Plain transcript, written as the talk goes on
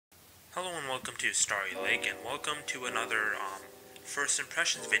Hello and welcome to Starry Lake, and welcome to another first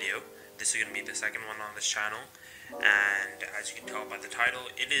impressions video. This is going to be the second one on this channel, and as you can tell by the title,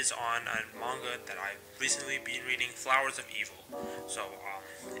 it is on a manga that I've recently been reading, Flowers of Evil. So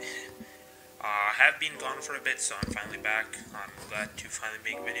I have been gone for a bit, so I'm finally back. I'm glad to finally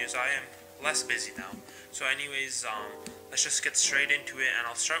make videos. I am less busy now. So anyways, let's just get straight into it, and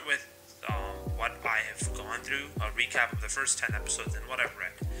I'll start with what I have gone through, a recap of the first 10 episodes and what I've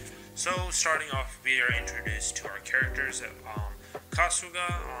read. So, starting off, we are introduced to our characters.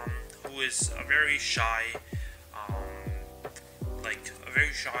 Kasuga, who is a very shy,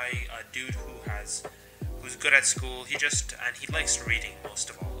 dude who's good at school. He likes reading most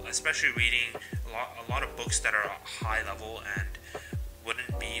of all, especially reading a lot of books that are high level and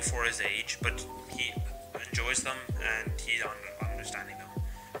wouldn't be for his age, but he enjoys them and he's understanding them.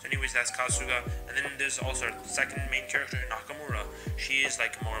 So anyways, that's Kasuga. And then there's also our second main character, Nakamura. She is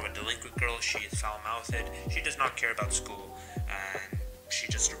like more of a delinquent girl. She is foul-mouthed. She does not care about school. And she's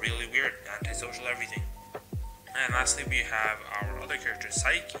just really weird, antisocial, everything. And lastly, we have our other character,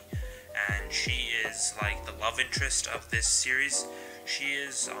 Saiki. And she is like the love interest of this series. She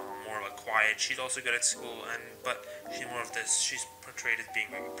is more of a quiet. She's also good at school, but she's more of this. She's portrayed as being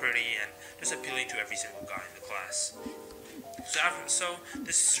very pretty and just appealing to every single guy in the class. So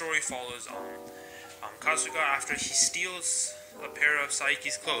this story follows Kasuga after he steals a pair of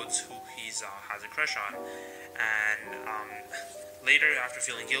Saiki's clothes, who he has a crush on, and later, after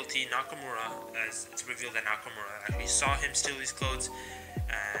feeling guilty, Nakamura, as it's revealed that Nakamura actually saw him steal these clothes,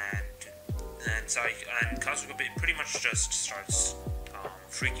 and Kasuga pretty much just starts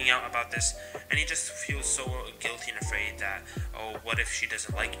freaking out about this, and he just feels so guilty and afraid that, oh, what if she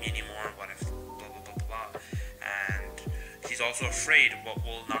doesn't like me anymore? What if blah blah blah blah? And he's also afraid, what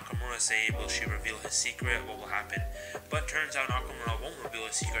will Nakamura say? Will she reveal his secret? What will happen? But turns out Nakamura won't reveal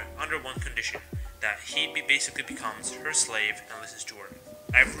his secret under one condition, that he basically becomes her slave and listens to her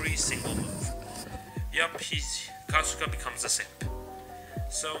every single move. Yup, Kasuga becomes a simp.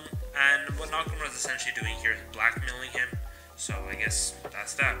 So, and what Nakamura is essentially doing here is blackmailing him. So I guess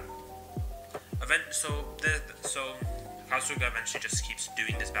that's that. So Kasuga eventually just keeps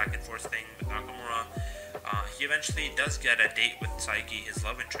doing this back and forth thing with Nakamura. He eventually does get a date with Saiki, his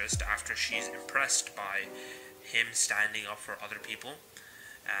love interest, after she's impressed by him standing up for other people.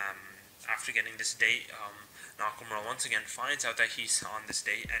 After getting this date, Nakamura once again finds out that he's on this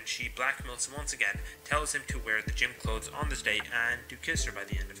date, and she blackmails him once again, tells him to wear the gym clothes on this date and to kiss her by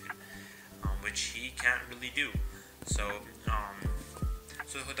the end of it, which he can't really do. So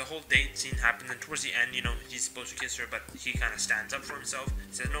the whole date scene happens, and towards the end, he's supposed to kiss her, but he kind of stands up for himself,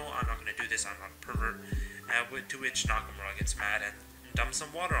 says, no, I'm not going to do this, I'm not a pervert, to which Nakamura gets mad and dumps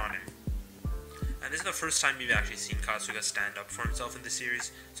some water on him. And this is the first time we've actually seen Kasuga stand up for himself in the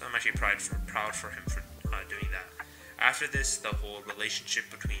series, so I'm actually proud for him for doing that. After this, the whole relationship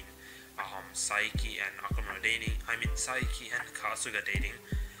between Saiki and Nakamura Saiki and Kasuga dating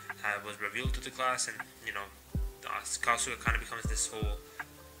was revealed to the class, and Kasuga kind of becomes this whole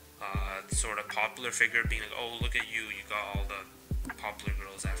sort of popular figure, being like, oh, look at you, you got all the popular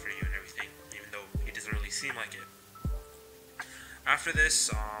girls after you and everything, even though he doesn't really seem like it. After this,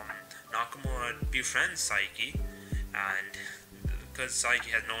 Nakamura befriends Saiki, and because Saiki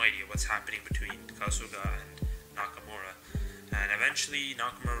has no idea what's happening between Kasuga and Nakamura, and eventually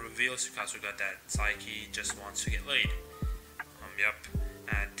Nakamura reveals to Kasuga that Saiki just wants to get laid.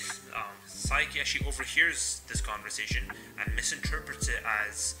 And Saiki actually overhears this conversation and misinterprets it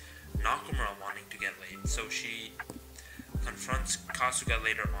as Nakamura wanting to get laid. So she confronts Kasuga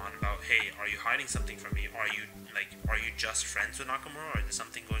later on about, hey, are you hiding something from me? Are you just friends with Nakamura, or is there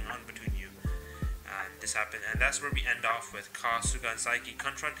something going on between you? And this happened, and that's where we end off with Kasuga and Saiki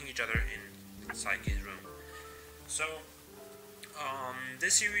confronting each other in Saiki's room. So,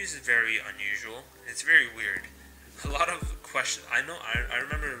 this series is very unusual. It's very weird. A lot of questions. I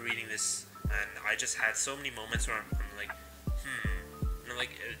remember reading this, and I just had so many moments where I'm like,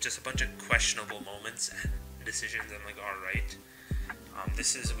 just a bunch of questionable moments and decisions. I'm like, alright.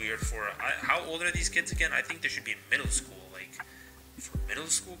 This is weird how old are these kids again? I think they should be in middle school. Like, for middle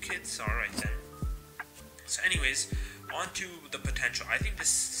school kids? Alright then. So anyways, on to the potential. I think this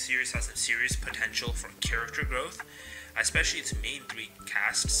series has some serious potential for character growth, especially its main three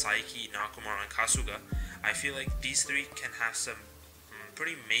cast, Saiki, Nakamura, and Kasuga. I feel like these three can have some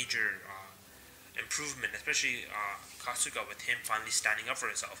pretty major improvement, especially Kasuga with him finally standing up for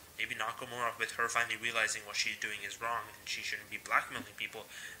herself. Maybe Nakamura with her finally realizing what she's doing is wrong and she shouldn't be blackmailing people.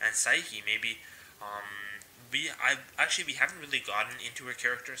 And Saiki maybe we haven't really gotten into her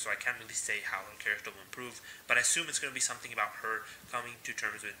character, so I can't really say how her character will improve. But I assume it's going to be something about her coming to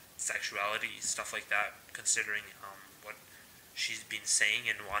terms with sexuality, stuff like that, considering what she's been saying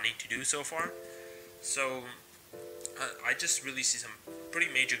and wanting to do so far. So I just really see some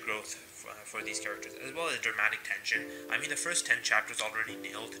pretty major growth for these characters, as well as dramatic tension. I mean, the first 10 chapters already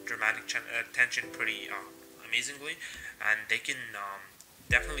nailed dramatic tension pretty amazingly, and they can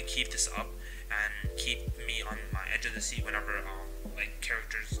definitely keep this up and keep me on my edge of the seat whenever like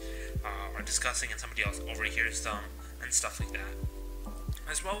characters are discussing and somebody else overhears them and stuff like that,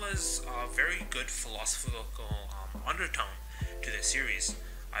 as well as a very good philosophical undertone to this series.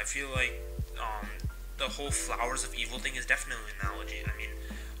 I feel like the whole flowers of evil thing is definitely an analogy. I mean,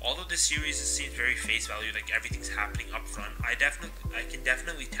 although this series seems very face value, like everything's happening up front, I can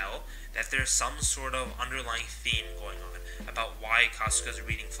definitely tell that there's some sort of underlying theme going on about why Kasuga's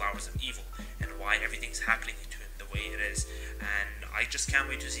reading Flowers of Evil and why everything's happening to him the way it is. And I just can't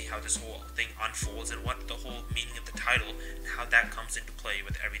wait to see how this whole thing unfolds and what the whole meaning of the title and how that comes into play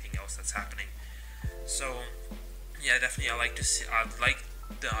with everything else that's happening. So yeah, definitely I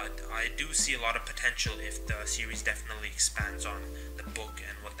do see a lot of potential if the series definitely expands on the book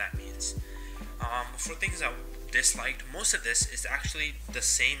and what that means. For things I disliked, most of this is actually the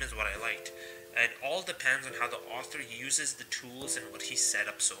same as what I liked. It all depends on how the author uses the tools and what he set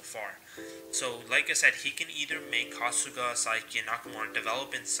up so far. So, like I said, he can either make Kasuga, Saiki, and Nakamura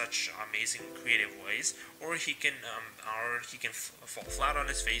develop in such amazing creative ways, or he can fall flat on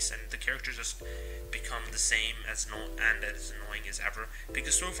his face and the characters just become the same as as annoying as ever.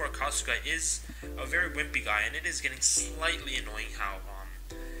 Because so far, Kasuga is a very wimpy guy, and it is getting slightly annoying how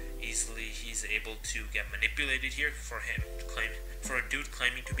easily he's able to get manipulated here for a dude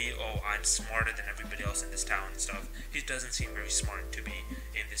claiming to be, oh, I'm smarter than everybody else in this town and stuff. He doesn't seem very smart to be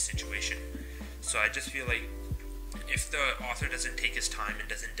in this situation. So I just feel like if the author doesn't take his time and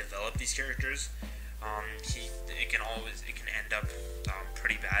doesn't develop these characters, it can end up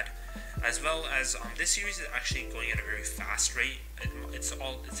pretty bad. As well as this series is actually going at a very fast rate. It's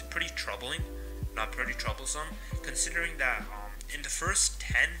pretty troubling, not pretty troublesome, considering that in the first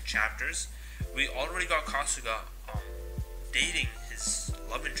 10 chapters, we already got Kasuga dating his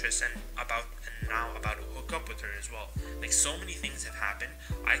love interest and now about to hook up with her as well. Like, so many things have happened.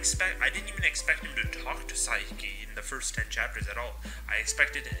 I didn't even expect him to talk to Saiki in the first 10 chapters at all. I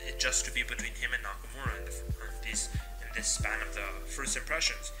expected it just to be between him and Nakamura in this span of the first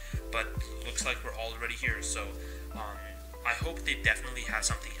impressions. But looks like we're already here. So I hope they definitely have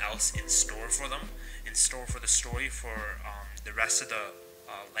something else in store for them, in store for the story for the rest of the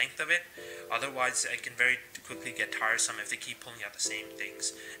length of it. Otherwise, it can very quickly get tiresome if they keep pulling out the same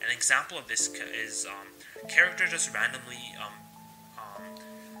things. An example of this is character just randomly,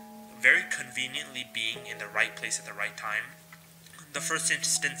 very conveniently being in the right place at the right time. The first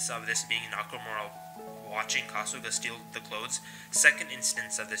instance of this being Nakamura watching Kasuga steal the clothes. Second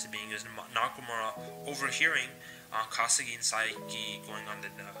instance of this being is Nakamura overhearing Kasugi and Saiki going on the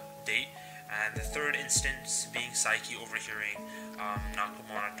date. And the third instance being Saiki overhearing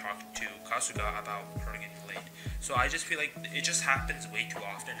Nakamura talk to Kasuga about her getting late. So I just feel like it just happens way too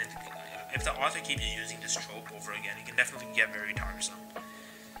often, and if the author keeps using this trope over again, it can definitely get very tiresome.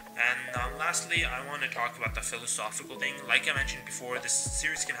 And lastly, I want to talk about the philosophical thing. Like I mentioned before, this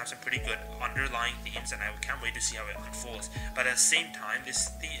series can have some pretty good underlying themes, and I can't wait to see how it unfolds. But at the same time,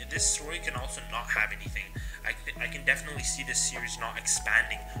 this story can also not have anything. I can definitely see this series not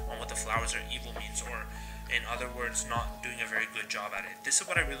expanding on what the flowers are evil means, or in other words, not doing a very good job at it. This is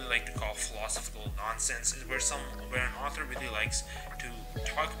what I really like to call philosophical nonsense, is where an author really likes to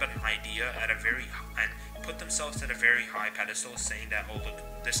talk about an idea and put themselves at a very high pedestal, saying that, oh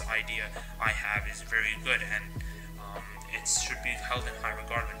look, this idea I have is very good and it should be held in high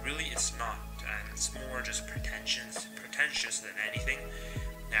regard, and really it's not, and it's more just pretentious than anything.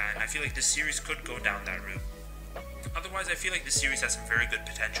 And I feel like this series could go down that route. Otherwise, I feel like this series has some very good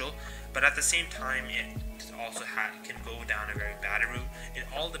potential, but at the same time, it also can go down a very bad route. It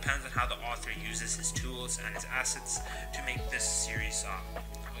all depends on how the author uses his tools and his assets to make this series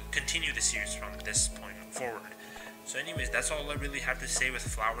continue the series from this point forward. So anyways, that's all I really have to say with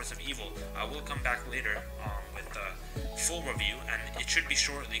Flowers of Evil. I will come back later with the full review, and it should be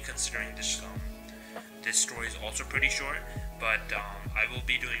shortly, considering this story is also pretty short, but I will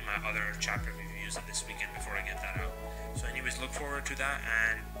be doing my other chapter reviews of this weekend before I get that out. So anyways, look forward to that,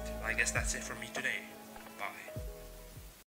 and I guess that's it for me today.